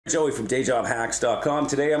Joey from DayJobHacks.com.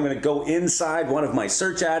 Today I'm going to go inside one of my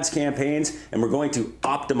search ads campaigns and we're going to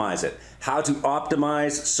optimize it. How to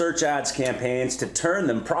optimize search ads campaigns to turn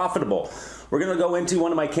them profitable. We're going to go into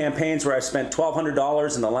one of my campaigns where I spent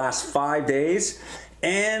 $1,200 in the last 5 days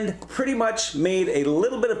and pretty much made a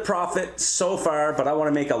little bit of profit so far, but I want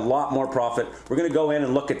to make a lot more profit. We're going to go in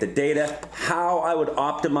and look at the data, how I would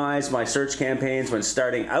optimize my search campaigns when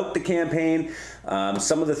starting out the campaign,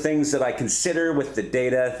 some of the things that I consider with the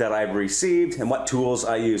data that I've received, and what tools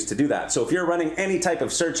I use to do that. So if you're running any type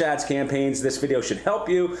of search ads campaigns, this video should help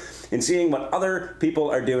you in seeing what other people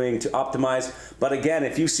are doing to optimize. But again,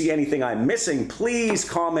 if you see anything I'm missing, please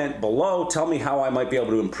comment below. Tell me how I might be able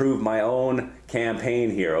to improve my own campaign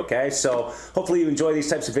here, okay? So hopefully you enjoy these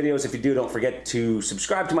types of videos. If you do, don't forget to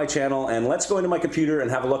subscribe to my channel, and let's go into my computer and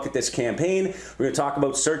have a look at this campaign. We're going to talk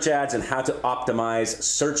about search ads and how to optimize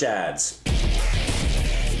search ads.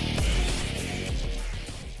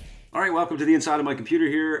 All right, welcome to the inside of my computer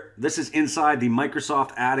here. This is inside the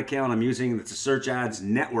Microsoft ad account I'm using. It's a search ads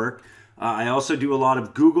network. I also do a lot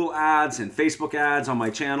of Google ads and Facebook ads on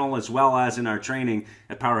my channel, as well as in our training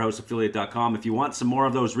at powerhouseaffiliate.com. If you want some more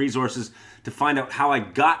of those resources to find out how I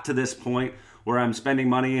got to this point where I'm spending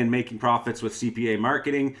money and making profits with CPA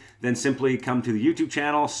marketing, then simply come to the YouTube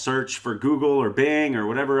channel, search for Google or Bing or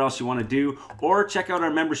whatever else you want to do, or check out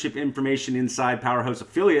our membership information inside Powerhouse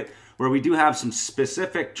Affiliate, where we do have some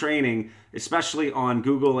specific training, especially on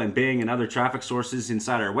Google and Bing and other traffic sources.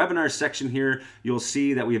 Inside our webinars section here, you'll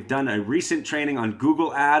see that we have done a recent training on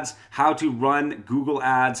Google ads, how to run Google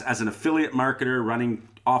ads as an affiliate marketer running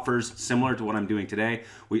offers similar to what I'm doing today.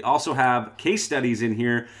 We also have case studies in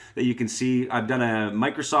here that you can see. I've done a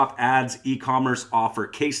Microsoft Ads e-commerce offer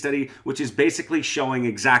case study, which is basically showing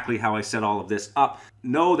exactly how I set all of this up.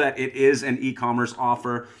 Know that it is an e-commerce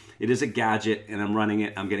offer. It is a gadget and I'm running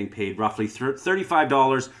it. I'm getting paid roughly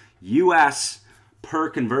 $35 US per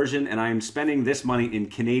conversion, and I'm spending this money in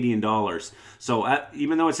Canadian dollars. So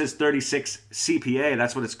even though it says 36 CPA,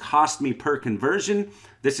 that's what it's cost me per conversion.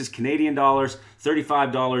 This is Canadian dollars.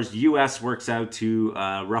 $35 US works out to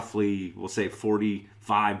roughly, we'll say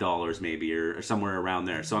 $45 maybe, or somewhere around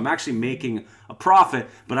there. So I'm actually making a profit,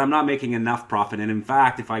 but I'm not making enough profit. And in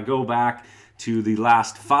fact, if I go back to the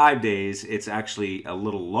last 5 days, it's actually a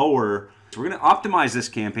little lower. So we're going to optimize this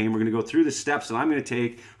campaign. We're going to go through the steps that I'm going to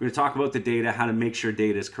take. We're going to talk about the data, how to make sure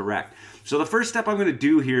data is correct. So the first step I'm going to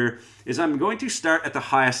do here is I'm going to start at the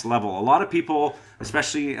highest level. A lot of people,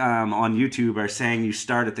 especially on YouTube, are saying you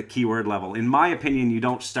start at the keyword level. In my opinion, you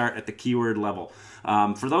don't start at the keyword level.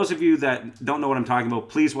 For those of you that don't know what I'm talking about,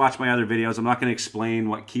 please watch my other videos. I'm not going to explain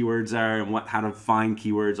what keywords are and how to find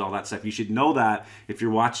keywords, all that stuff. You should know that if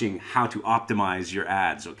you're watching how to optimize your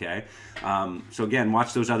ads, okay? So again,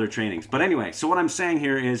 watch those other trainings. But anyway, so what I'm saying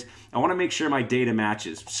here is I want to make sure my data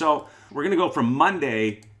matches. So we're going to go from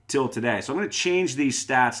Monday till today. So I'm going to change these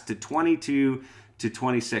stats to 22 to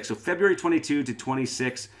 26. So February 22 to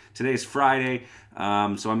 26. Today is Friday.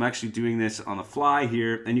 So I'm actually doing this on the fly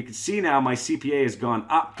here. And you can see now my CPA has gone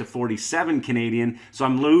up to 47 Canadian. So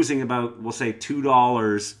I'm losing about, we'll say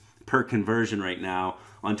 $2 per conversion right now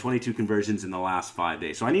on 22 conversions in the last 5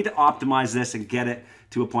 days. So I need to optimize this and get it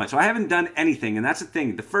to a point. So I haven't done anything, and that's the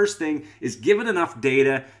thing. The first thing is give it enough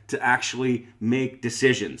data to actually make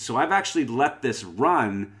decisions. So I've actually let this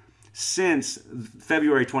run since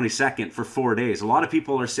February 22nd for 4 days. A lot of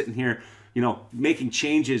people are sitting here, you know, making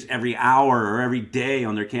changes every hour or every day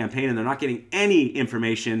on their campaign, and they're not getting any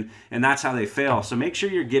information, and that's how they fail. So make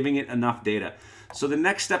sure you're giving it enough data. So the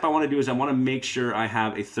next step I want to do is I want to make sure I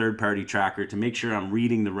have a third-party tracker to make sure I'm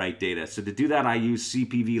reading the right data. So to do that, I use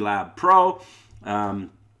CPV Lab Pro.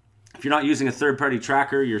 If you're not using a third-party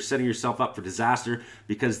tracker, you're setting yourself up for disaster,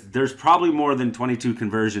 because there's probably more than 22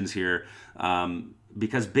 conversions here,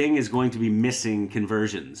 because Bing is going to be missing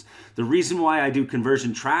conversions. The reason why I do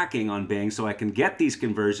conversion tracking on Bing, so I can get these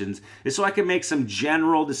conversions, is so I can make some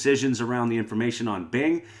general decisions around the information on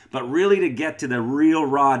Bing, but really to get to the real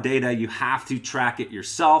raw data, you have to track it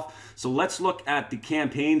yourself. So let's look at the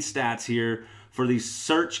campaign stats here for the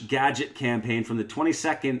search gadget campaign from the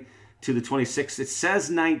 22nd to the 26th. It says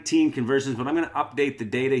 19 conversions, but I'm going to update the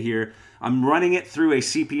data here. I'm running it through a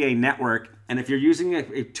CPA network, and if you're using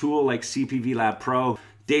a tool like CPV Lab Pro,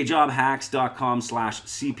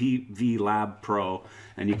 dayjobhacks.com/CPV Lab Pro,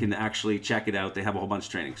 and you can actually check it out. They have a whole bunch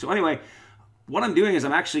of training. So anyway, what I'm doing is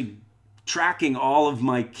I'm actually tracking all of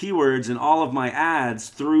my keywords and all of my ads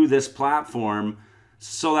through this platform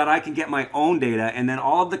so that I can get my own data, and then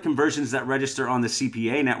all of the conversions that register on the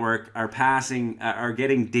CPA network are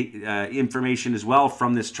getting information as well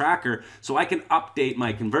from this tracker, so I can update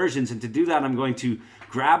my conversions. And to do that, I'm going to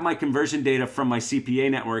grab my conversion data from my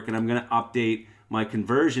CPA network and I'm going to update my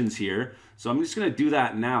conversions here. So I'm just going to do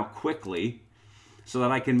that now quickly so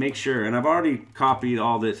that I can make sure, and I've already copied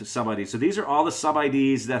all the sub-IDs. So these are all the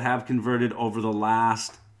sub-IDs that have converted over the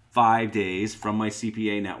last 5 days from my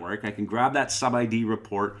CPA network. I can grab that sub-ID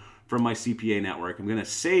report from my CPA network. I'm going to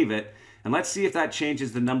save it, and let's see if that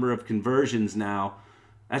changes the number of conversions now.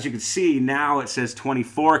 As you can see, now it says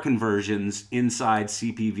 24 conversions inside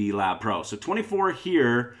CPV Lab Pro. So 24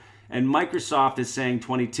 here, and Microsoft is saying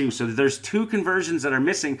 22. So there's 2 conversions that are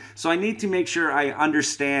missing. So I need to make sure I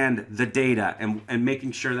understand the data and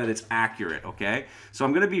making sure that it's accurate, okay? So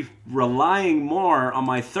I'm gonna be relying more on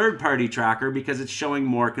my third-party tracker because it's showing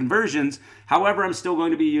more conversions. However, I'm still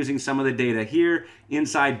going to be using some of the data here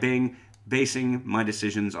inside Bing, basing my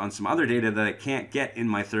decisions on some other data that I can't get in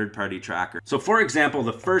my third-party tracker. So for example,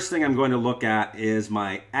 the first thing I'm going to look at is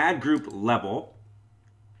my ad group level.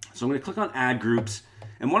 So I'm going to click on ad groups,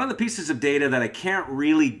 and one of the pieces of data that I can't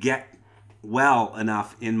really get well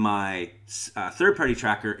enough in my third-party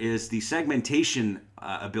tracker is the segmentation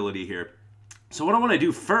ability here. So what I want to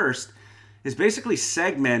do first is basically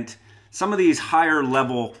segment some of these higher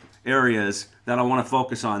level areas that I want to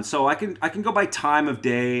focus on. So I can go by time of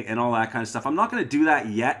day and all that kind of stuff. I'm not going to do that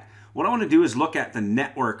yet. What I want to do is look at the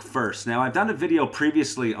network first. Now I've done a video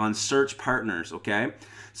previously on search partners, okay?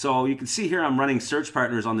 So you can see here I'm running search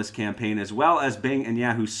partners on this campaign as well as Bing and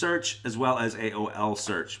Yahoo search as well as AOL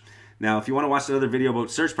search. Now if you want to watch another video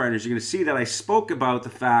about search partners, you're going to see that I spoke about the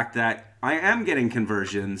fact that I am getting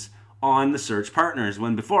conversions on the search partners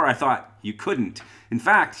when before I thought you couldn't. In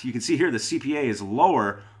fact, you can see here the CPA is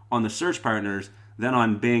lower on the search partners than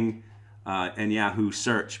on Bing and Yahoo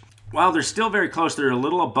search. While they're still very close, they're a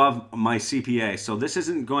little above my CPA, so this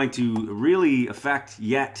isn't going to really affect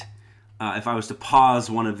yet if I was to pause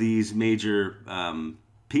one of these major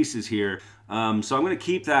pieces here. So I'm going to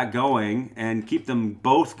keep that going and keep them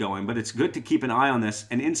both going, but it's good to keep an eye on this.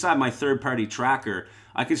 And inside my third-party tracker,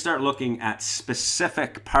 I can start looking at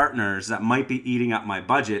specific partners that might be eating up my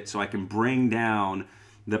budget so I can bring down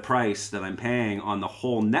the price that I'm paying on the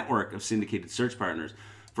whole network of syndicated search partners.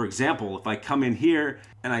 For example, if I come in here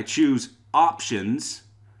and I choose options,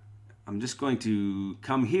 I'm just going to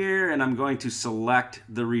come here and I'm going to select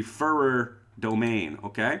the referrer domain,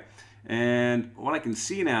 okay? And what I can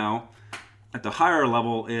see now at the higher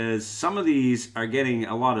level is some of these are getting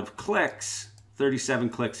a lot of clicks, 37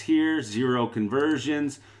 clicks here, 0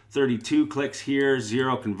 conversions, 32 clicks here,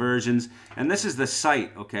 0 conversions, and this is the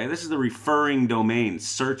site, okay? This is the referring domain,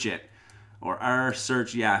 search it, or R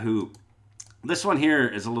search Yahoo. This one here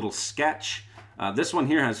is a little sketch. This one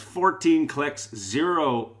here has 14 clicks,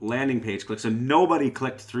 0 landing page clicks, so nobody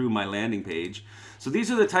clicked through my landing page. So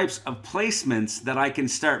these are the types of placements that I can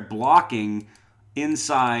start blocking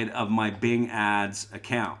inside of my Bing Ads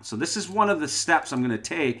account. So this is one of the steps I'm going to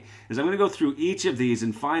take, is I'm going to go through each of these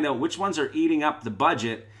and find out which ones are eating up the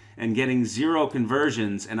budget and getting 0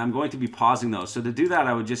 conversions, and I'm going to be pausing those. So to do that,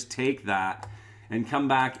 I would just take that and come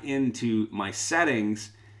back into my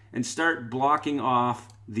settings and start blocking off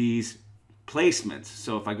these placements.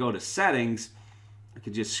 So if I go to settings, I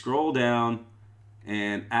could just scroll down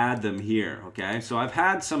and add them here, okay? So I've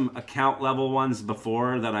had some account level ones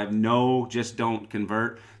before that I know just don't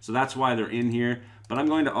convert, so that's why they're in here. But I'm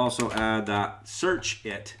going to also add that search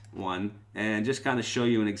it one and just kind of show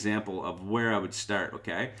you an example of where I would start,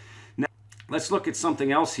 okay? Now, let's look at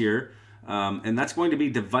something else here, and that's going to be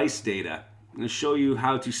device data. I'm going to show you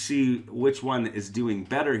how to see which one is doing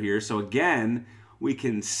better here. So again, we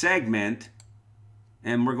can segment,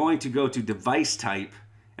 and we're going to go to device type.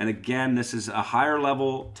 And again, this is a higher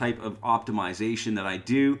level type of optimization that I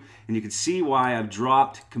do. And you can see why I've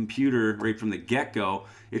dropped computer right from the get-go.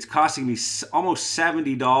 It's costing me almost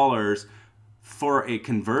 $70 for a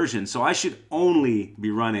conversion. So I should only be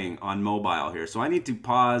running on mobile here. So I need to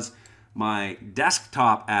pause my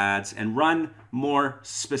desktop ads and run more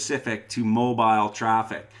specific to mobile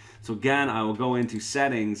traffic. So again, I will go into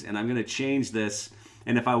settings and I'm going to change this.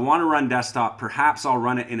 And if I want to run desktop, perhaps I'll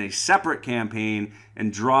run it in a separate campaign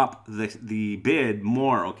and drop the bid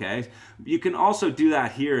more, okay? You can also do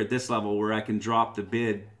that here at this level where I can drop the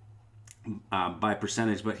bid by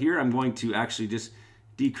percentage. But here I'm going to actually just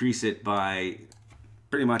decrease it by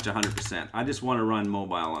pretty much 100%. I just want to run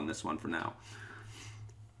mobile on this one for now.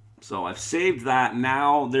 So I've saved that.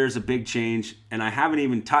 Now there's a big change, and I haven't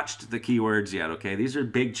even touched the keywords yet, okay? These are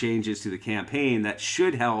big changes to the campaign that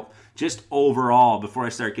should help just overall before I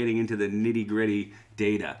start getting into the nitty-gritty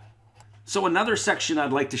data. So another section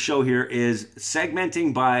I'd like to show here is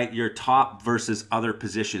segmenting by your top versus other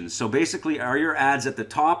positions. So basically, are your ads at the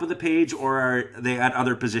top of the page or are they at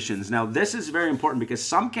other positions? Now, this is very important because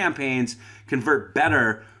some campaigns convert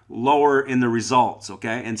better lower in the results,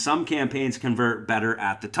 okay? And some campaigns convert better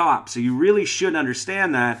at the top. So you really should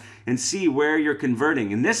understand that and see where you're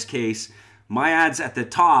converting. In this case, my ads at the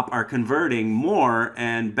top are converting more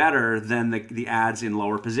and better than the ads in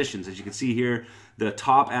lower positions. As you can see here, the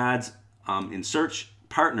top ads in search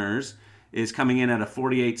partners is coming in at a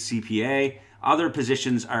 48 CPA. Other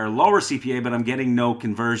positions are lower CPA, but I'm getting no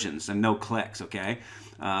conversions and no clicks, okay?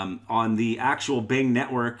 On the actual Bing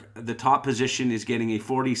network, the top position is getting a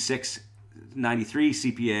 46.93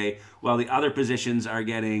 CPA, while the other positions are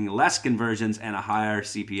getting less conversions and a higher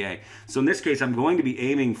CPA. So in this case, I'm going to be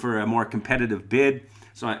aiming for a more competitive bid.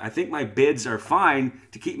 So I think my bids are fine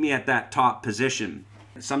to keep me at that top position.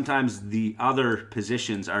 Sometimes the other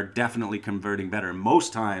positions are definitely converting better.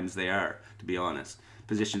 Most times they are, to be honest.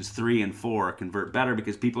 Positions 3 and 4 convert better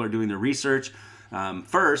because people are doing their research.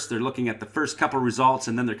 First, they're looking at the first couple results,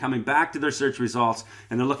 and then they're coming back to their search results,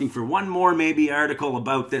 and they're looking for one more maybe article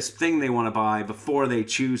about this thing they want to buy before they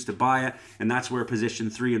choose to buy it. And that's where position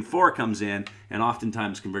 3 and 4 comes in, and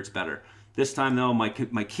oftentimes converts better. This time, though, my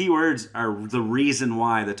keywords are the reason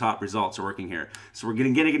why the top results are working here. So we're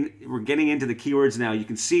getting into the keywords now. You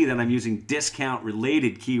can see that I'm using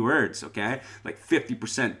discount-related keywords, okay? Like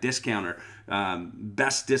 50% discount or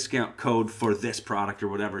best discount code for this product or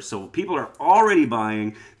whatever. So people are already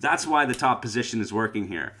buying. That's why the top position is working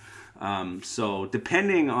here. So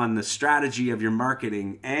depending on the strategy of your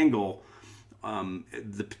marketing angle,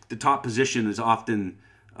 the top position is often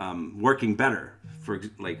working better. For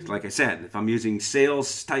like I said, if I'm using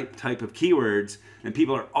sales type of keywords and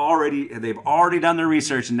people are they've already done their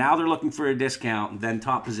research and now they're looking for a discount, then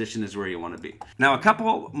top position is where you want to be. Now, a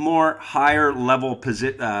couple more higher level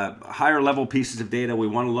pieces of data we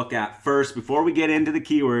want to look at first before we get into the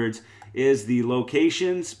keywords is the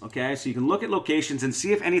locations. Okay, so you can look at locations and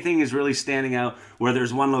see if anything is really standing out where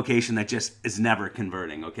there's one location that just is never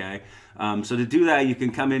converting. Okay, so to do that, you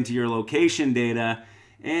can come into your location data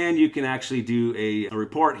and you can actually do a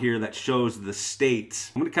report here that shows the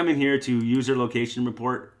states. I'm going to come in here to user location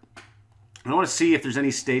report. I want to see if there's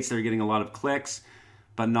any states that are getting a lot of clicks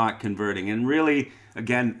but not converting. And really,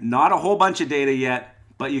 again, not a whole bunch of data yet,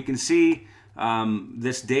 but you can see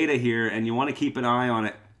this data here, and you want to keep an eye on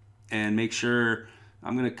it and make sure.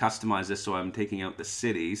 I'm going to customize this so I'm taking out the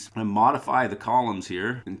cities. I'm going to modify the columns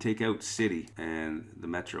here and take out city and the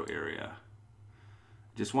metro area.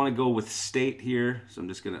 Just want to go with state here, so I'm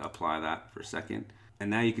just going to apply that for a second. And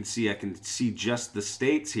now you can see, I can see just the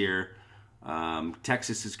states here.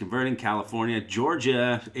 Texas is converting, California,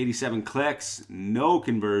 Georgia, 87 clicks, no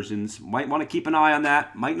conversions. Might want to keep an eye on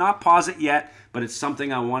that. Might not pause it yet, but it's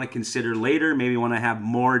something I want to consider later. Maybe when I have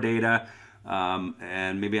more data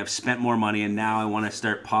and maybe I've spent more money and now I want to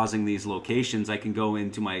start pausing these locations. I can go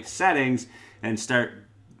into my settings and start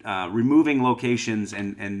removing locations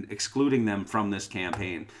and excluding them from this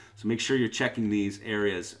campaign. So make sure you're checking these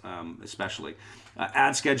areas especially.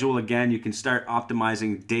 Ad schedule, again, you can start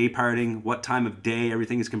optimizing day parting, what time of day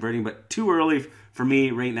everything is converting, but too early for me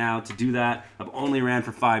right now to do that. I've only ran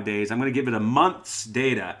for 5 days. I'm going to give it a month's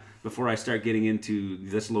data before I start getting into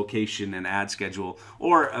this location and ad schedule,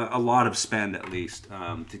 or a lot of spend at least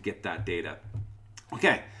to get that data.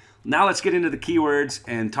 Okay, now let's get into the keywords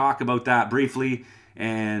and talk about that briefly,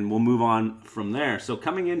 and we'll move on from there. So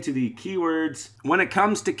coming into the keywords, when it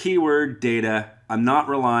comes to keyword data, I'm not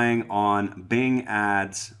relying on Bing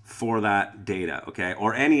ads for that data, okay,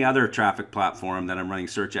 or any other traffic platform that I'm running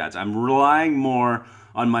search ads. I'm relying more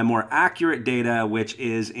on my more accurate data, which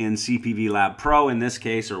is in CPV Lab Pro in this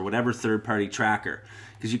case, or whatever third-party tracker.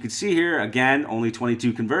 Because you can see here, again, only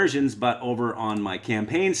 22 conversions, but over on my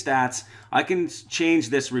campaign stats, I can change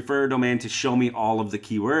this refer domain to show me all of the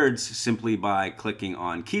keywords simply by clicking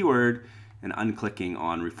on keyword and unclicking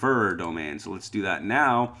on refer domain. So let's do that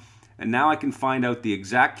now. And now I can find out the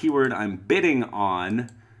exact keyword I'm bidding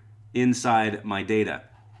on inside my data.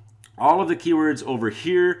 All of the keywords over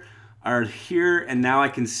here are here, and now I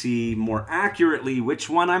can see more accurately which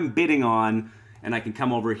one I'm bidding on, and I can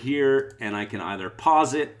come over here and I can either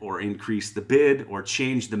pause it or increase the bid or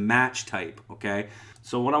change the match type, okay?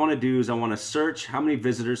 So what I want to do is I want to search how many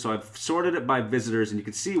visitors. So I've sorted it by visitors, and you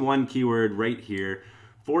can see one keyword right here,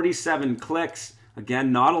 47 clicks.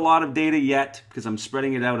 Again, not a lot of data yet because I'm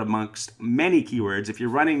spreading it out amongst many keywords. If you're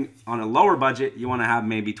running on a lower budget, you want to have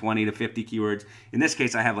maybe 20 to 50 keywords. In this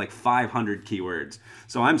case, I have like 500 keywords.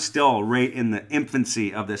 So I'm still right in the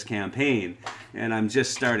infancy of this campaign, and I'm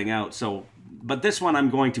just starting out. So But this one I'm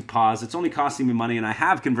going to pause. It's only costing me money and I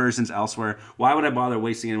have conversions elsewhere. Why would I bother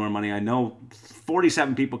wasting any more money? I know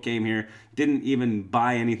 47 people came here, didn't even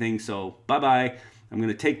buy anything, so bye-bye. I'm going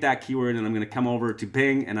to take that keyword and I'm going to come over to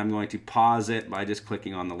Bing and I'm going to pause it by just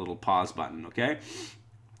clicking on the little pause button, okay?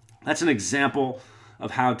 That's an example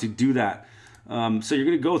of how to do that. So you're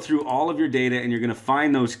going to go through all of your data and you're going to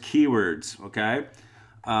find those keywords, okay?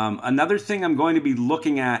 Another thing I'm going to be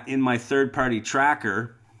looking at in my third-party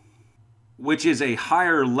tracker, which is a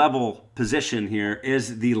higher level position here,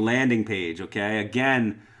 is the landing page, okay?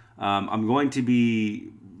 Again, I'm going to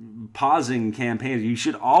be pausing campaigns. You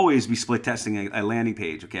should always be split testing a landing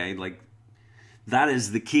page, okay? Like, that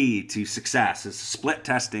is the key to success, is split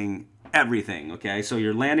testing everything, okay? So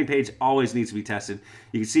your landing page always needs to be tested.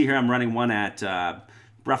 You can see here I'm running one at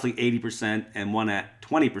roughly 80% and one at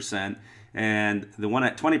 20%. And the one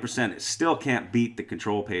at 20% still can't beat the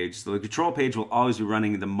control page. So the control page will always be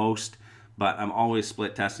running the most, but I'm always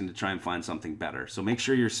split testing to try and find something better. So make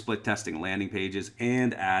sure you're split testing landing pages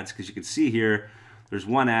and ads, because you can see here, there's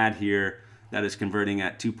one ad here that is converting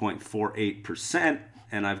at 2.48%,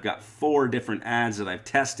 and I've got 4 different ads that I've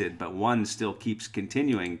tested, but one still keeps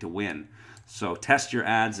continuing to win. So test your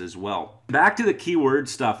ads as well. Back to the keyword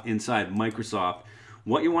stuff inside Microsoft.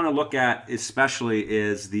 What you want to look at especially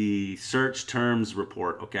is the search terms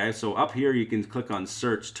report, okay? So up here you can click on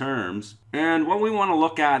search terms. And what we want to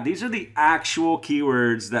look at, these are the actual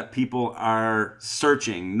keywords that people are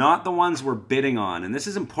searching, not the ones we're bidding on. And this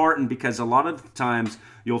is important because a lot of times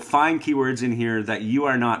you'll find keywords in here that you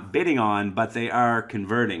are not bidding on, but they are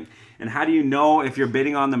converting. And how do you know if you're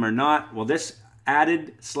bidding on them or not? Well, this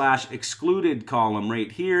added/excluded column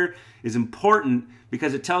right here is important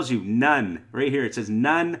because it tells you none. Right here it says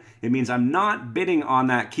none. It means I'm not bidding on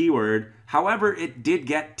that keyword. However, it did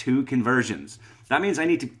get 2 conversions. That means I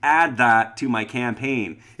need to add that to my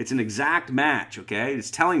campaign. It's an exact match, okay? It's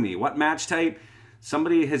telling me what match type.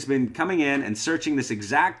 Somebody has been coming in and searching this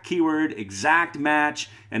exact keyword, exact match,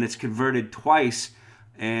 and it's converted twice.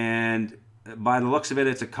 And by the looks of it,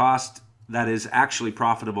 it's a cost that is actually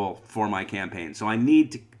profitable for my campaign. So I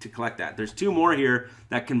need to collect that. There's 2 more here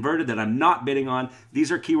that converted that I'm not bidding on.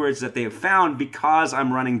 These are keywords that they have found because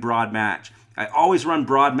I'm running broad match. I always run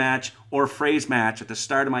broad match or phrase match at the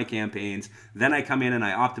start of my campaigns. Then I come in and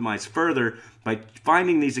I optimize further by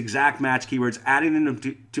finding these exact match keywords, adding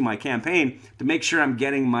them to my campaign to make sure I'm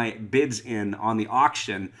getting my bids in on the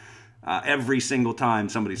auction every single time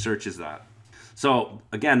somebody searches that. So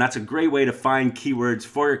again, that's a great way to find keywords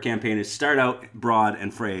for your campaign, is start out broad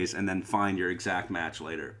and phrase and then find your exact match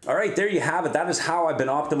later. All right, there you have it. That is how I've been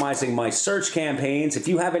optimizing my search campaigns. If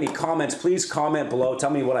you have any comments, please comment below. Tell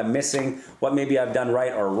me what I'm missing, what maybe I've done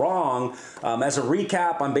right or wrong. As a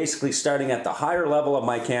recap, I'm basically starting at the higher level of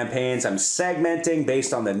my campaigns. I'm segmenting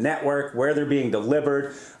based on the network, where they're being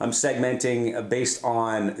delivered. I'm segmenting based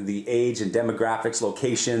on the age and demographics,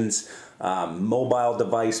 locations, mobile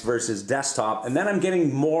device versus desktop, and then I'm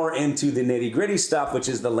getting more into the nitty-gritty stuff, which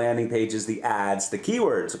is the landing pages, the ads, the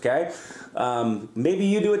keywords, okay? Maybe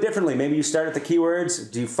you do it differently. Maybe you start at the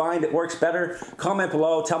keywords. Do you find it works better? Comment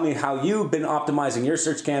below. Tell me how you've been optimizing your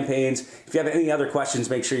search campaigns. If you have any other questions,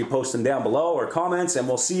 make sure you post them down below or comments, and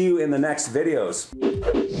we'll see you in the next videos.